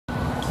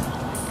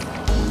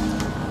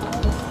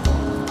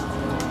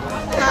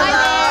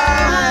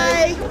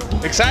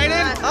Excited?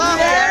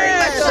 Very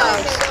much so.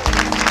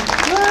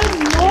 Good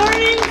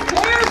morning,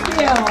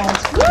 Fairfield.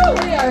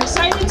 Woo, we are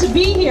excited to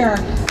be here.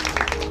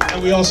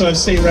 And we also have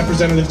State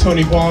Representative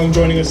Tony Hwang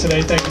joining us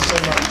today. Thank you so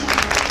much.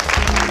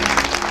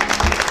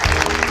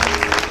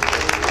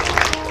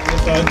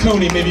 If,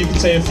 Tony, maybe you could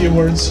say a few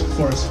words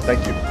for us.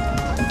 Thank you.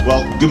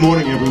 Well, good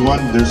morning,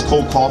 everyone. There's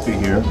cold coffee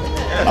here.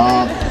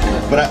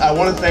 But I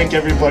want to thank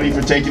everybody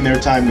for taking their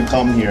time to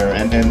come here.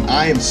 And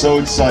I am so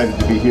excited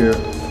to be here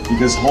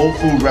because Whole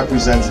Food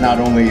represents not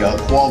only a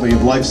quality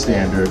of life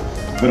standard,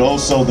 but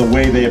also the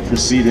way they have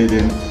proceeded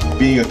in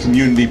being a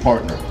community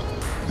partner.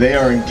 They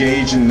are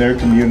engaged in their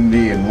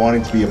community and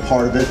wanting to be a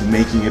part of it and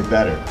making it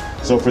better.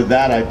 So for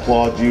that, I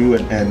applaud you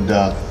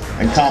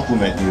and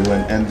compliment you.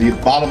 And the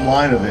bottom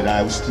line of it,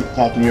 I was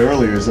talking to you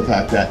earlier, is the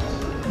fact that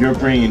you're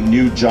bringing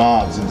new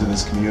jobs into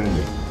this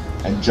community.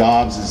 And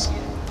jobs is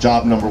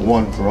job number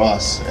one for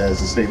us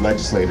as a state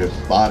legislative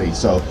body.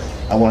 So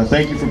I want to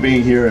thank you for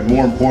being here, and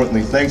more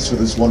importantly, thanks for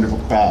this wonderful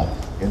crowd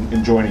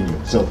in joining you.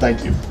 So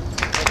thank you.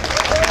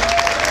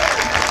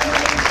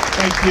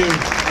 Thank you.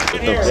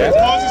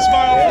 Pause and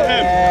smile for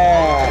him.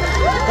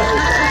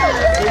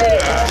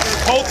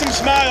 Wholesome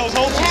smiles,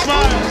 wholesome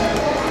smiles.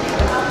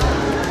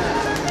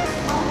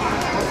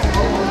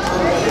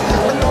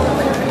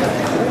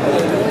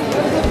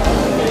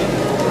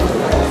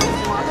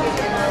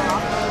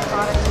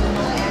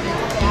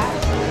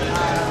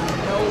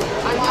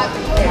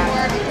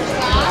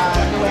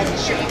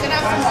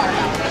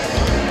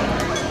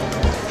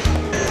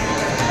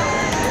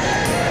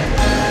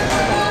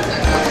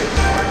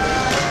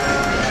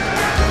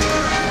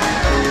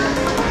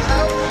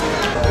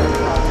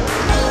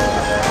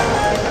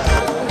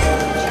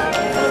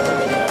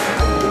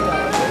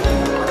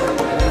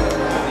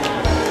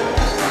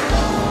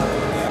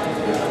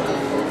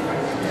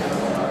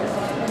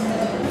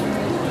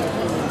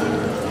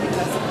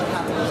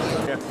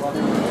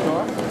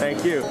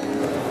 Thank you.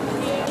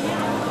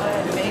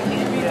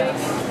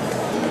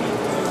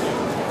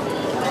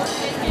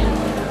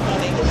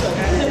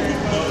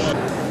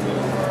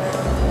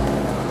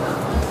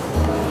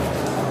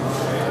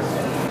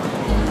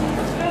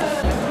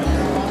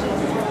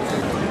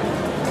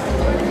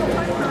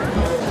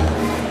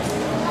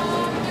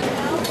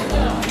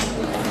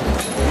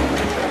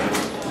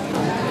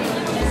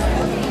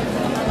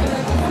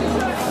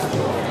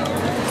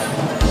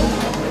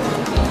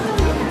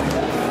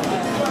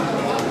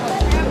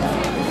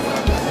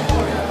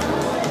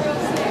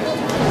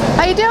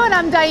 How you doing?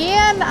 I'm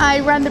Diane.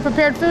 I run the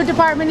prepared food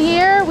department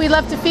here. We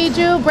love to feed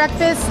you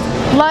breakfast,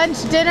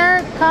 lunch,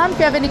 dinner. Come if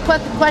you have any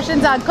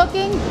questions on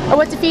cooking or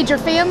what to feed your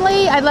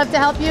family. I'd love to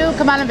help you.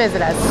 Come on and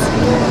visit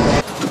us.